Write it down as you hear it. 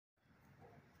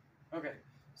Okay,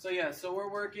 so yeah, so we're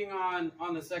working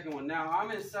on the second one. Now, I'm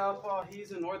in southpaw,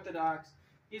 he's in orthodox.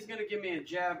 He's gonna give me a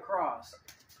jab cross,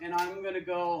 and I'm gonna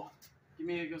go,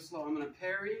 go slow. I'm gonna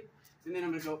parry, and then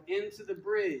I'm gonna go into the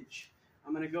bridge.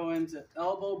 I'm gonna go into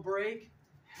elbow break,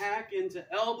 hack into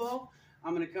elbow.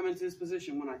 I'm gonna come into this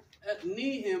position. When I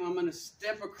knee him, I'm gonna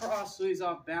step across so he's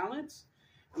off balance.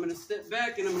 I'm gonna step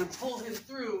back, and I'm gonna pull him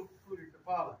through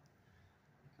Kapala.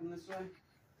 Come this way.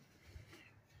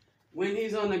 When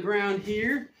he's on the ground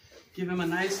here, give him a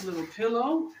nice little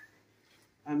pillow.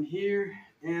 I'm here,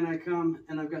 and I come,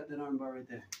 and I've got that arm bar right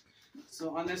there.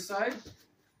 So on this side,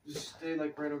 just stay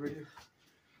like right over here.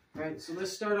 All right, so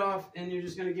let's start off, and you're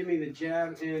just going to give me the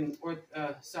jab in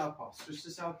southpaw. Switch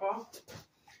to southpaw.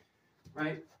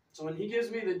 Right? So when he gives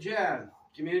me the jab,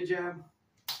 give me the jab,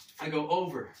 I go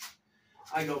over.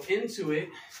 I go into it.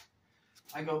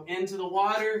 I go into the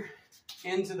water,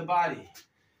 into the body.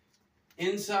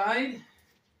 Inside,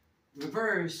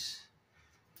 reverse,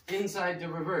 inside to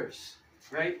reverse,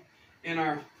 right? And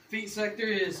our feet sector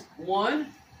is 1,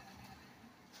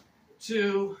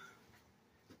 2,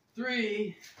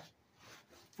 3,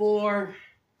 4,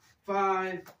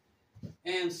 5,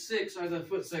 and 6 are the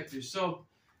foot sectors. So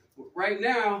right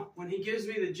now, when he gives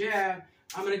me the jab,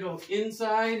 I'm going to go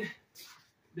inside,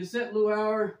 Biset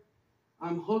Luar,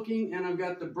 I'm hooking, and I've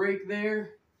got the break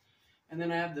there, and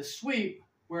then I have the sweep,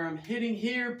 where I'm hitting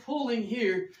here, pulling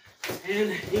here,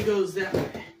 and he goes that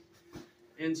way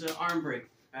into arm break.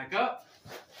 Back up.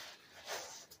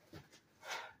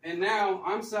 And now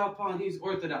I'm southpaw and he's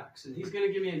orthodox, and he's going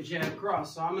to give me a jab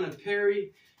cross. So I'm going to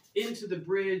parry into the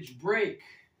bridge, break,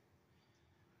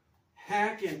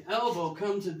 hack, and elbow.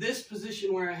 Come to this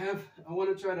position where I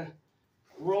want to try to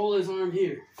roll his arm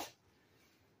here.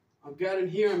 I've got him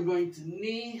here. I'm going to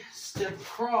knee, step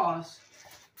across,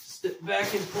 step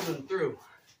back, and pull him through.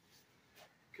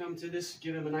 Come to this,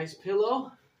 give him a nice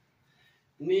pillow.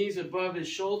 Knees above his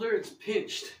shoulder, it's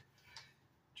pinched.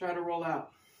 Try to roll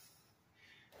out.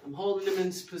 I'm holding him in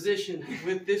this position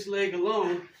with this leg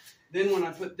alone. Then when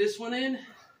I put this one in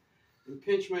and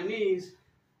pinch my knees,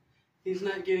 he's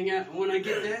not getting out. And when I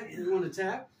get that, you want to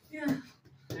tap? Yeah.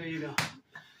 There you go.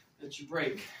 That's your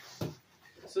break.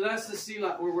 So that's the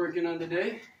Silat we're working on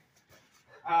today.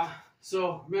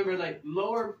 So remember, like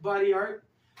lower body art,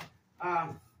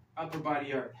 upper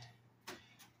body art.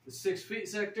 The 6 feet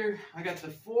sector, I got the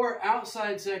 4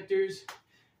 outside sectors,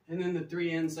 and then the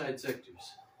 3 inside sectors.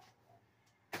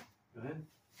 Go ahead.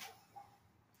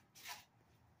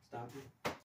 Stop it.